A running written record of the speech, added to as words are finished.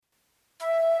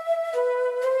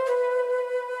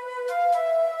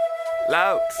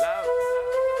Loud.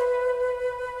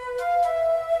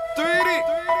 3D.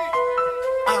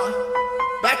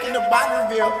 Back in the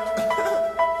Bonneville.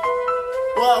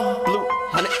 Whoa. Blue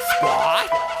Honey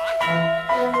Squad.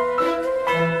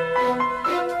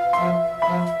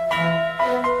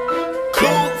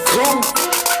 Cool.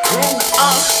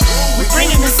 We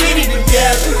bringing the city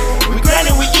together. We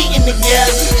grinding, we eating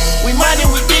together. We minding,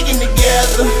 we digging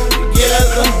together.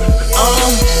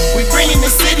 We bringing the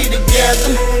city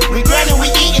together. We grinding, we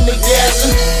eating together.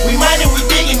 We minding, we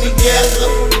digging together.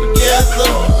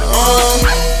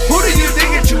 Who do you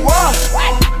think that you are?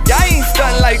 Y'all ain't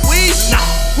stuntin' like we.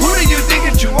 Who do you think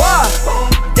that you are?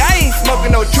 Y'all ain't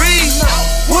smoking no trees.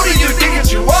 Who do you think that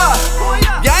you are?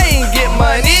 Y'all ain't get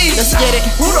money. Let's get it.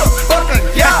 Who the fuck are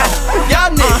y'all?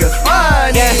 Y'all niggas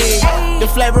funny. The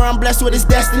flavor I'm blessed with is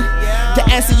destined to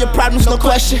answer your problems, no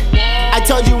question. I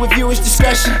told you with viewers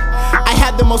discretion, I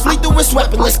have the most lethalest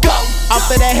weapon, let's go. Off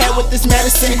of that head with this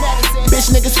medicine. Bitch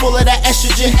niggas full of that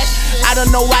estrogen. I don't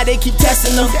know why they keep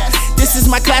testing them. This is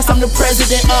my class, I'm the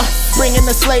president. Bringing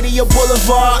the slay to your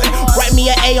boulevard. Write me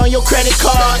an A on your credit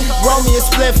card. Roll me a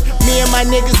spliff. Me and my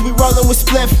niggas, we rollin' with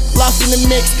spliff. Lost in the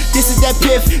mix, this is that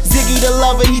piff. Ziggy the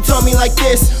lover, he told me like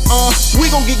this. We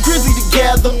gon' get grizzly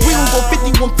together. We gon' go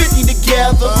 50-150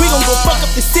 together. We gon' go fuck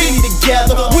up the city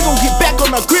together. We gon' get back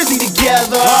on our grizzly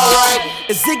together. Alright,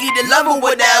 it's Ziggy the lover,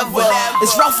 whatever.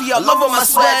 It's Ralphie all over my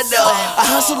sweater. I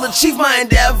hustle, achieve my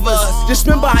endeavors. Just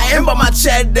remember I am by my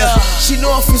cheddar. She know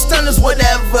a few stunners,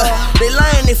 whatever. They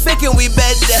lying, they faking, we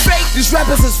better. These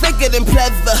rappers is faker than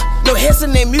pleather. No hits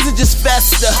in their music, just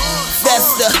fester.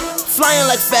 Flying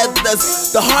like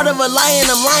feathers. The heart of a lion,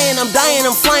 I'm lying, I'm dying,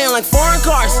 I'm flying like foreign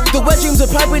cars. The wet dreams are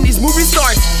piping these movie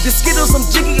stars. The Skittles, I'm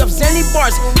jiggy up Zanny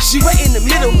bars. She wet in the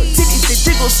middle, her titties they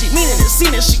jiggle. She meaning it,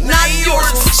 seen it, she not yours.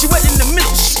 She wet in the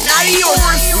middle, she not yours.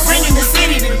 We're bringing the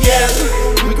city together.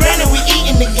 We grinding, we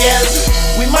eating together.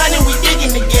 We minding, we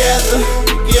digging together.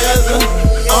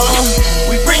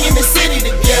 We bringing the city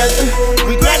together.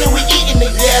 We grinding, we eating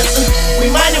together.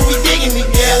 We minding, we digging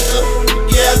together.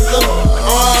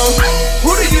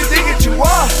 Who do you think that you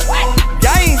are?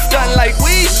 Y'all ain't stuntin' like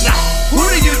we. Who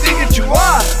do you think that you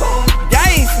are? Y'all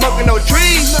ain't smoking no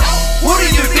trees. Who do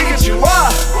you think that you are?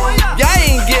 Y'all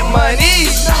ain't get money.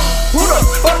 Who the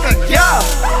fuck are y'all?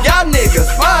 Y'all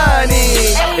niggas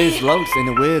funny. It's Los in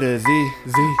the with a Z.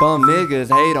 Bum niggas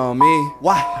hate on me.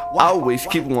 Why? Always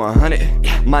keep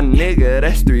 100. My nigga,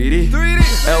 that's 3D.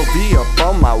 LV up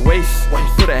on my waist.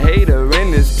 Put a hater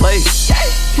in this place.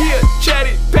 He a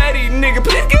chatty patty nigga,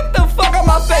 please get the fuck out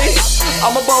my face.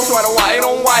 I'm a boss right on white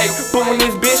on white. Booming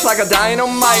this bitch like a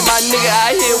dynamite. My nigga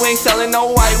out here, we ain't selling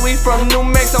no white. We from New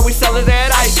Mexico, we sellin'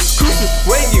 that ice. Cruisin',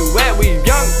 where you at? We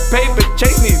young, paper,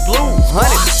 chasing these blue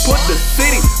hundreds. Put the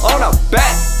city on our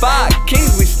back. 5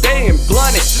 kings, we stayin'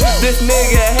 blunted. This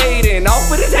nigga hatin'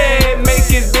 off with his head. Make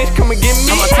his bitch come and get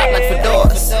me. I'm on top like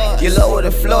fedoras. You lower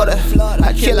than Florida.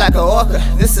 I kill like a orca.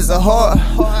 This is a horror.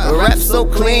 The rap so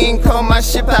clean, call my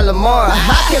shit Palomora.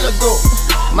 I kill a goat.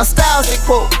 My style's a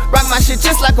quote. Rock my shit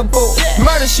just like a boat.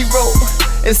 Murder she wrote.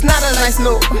 It's not a nice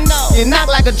note. You knock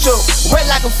like a joke. Wet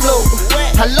like a float.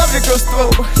 I love your girl's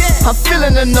throat. I'm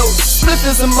feeling the note. Split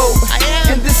is a moat.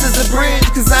 And this is a bridge,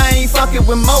 cause I ain't fucking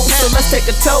with most. So let's take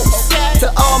a toast to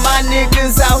all my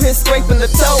niggas out here scraping the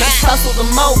toes. Hustle the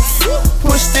most.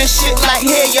 Push this shit like,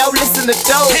 here, yo, listen to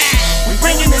dope. We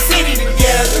bringing the city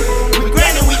together. We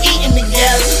grinding, we eating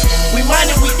together. We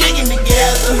minding, we digging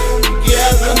together.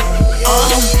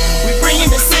 We bringing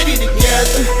the city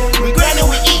together. We grinding,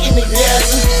 we eating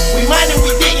together. We minding,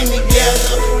 we digging together.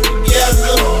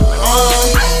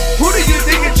 Who do you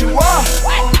think that you are?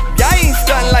 Y'all ain't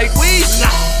stuntin' like we.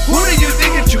 Who do you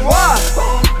think that you are?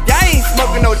 Y'all ain't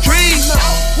smoking no trees.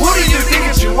 Who do you think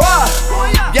that you are?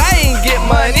 Y'all ain't get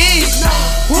money.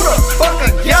 Who the fuck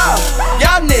are y'all?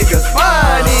 Y'all niggas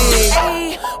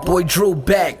funny. Boy Drew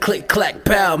back, click, clack,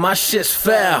 pow, my shit's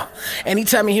foul.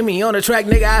 Anytime you hear me on the track,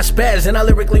 nigga, I spaz and I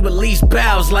lyrically release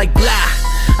bows like blah.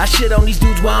 I shit on these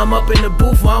dudes while I'm up in the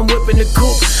booth, while I'm whipping the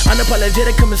coupe.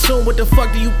 Unapologetic coming soon, what the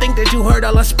fuck do you think that you heard?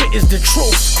 All I spit is the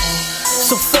truth.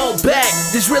 So fall back,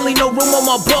 there's really no room on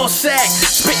my ball sack.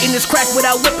 Spitting this crack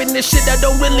without whipping this shit, I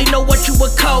don't really know what you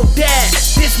would call that.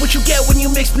 This what you get when you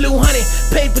mix Blue Honey,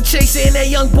 paper chasing that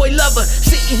young boy lover.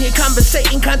 Sitting here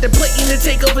conversating, contemplating the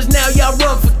takeovers, now y'all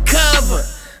run for cover.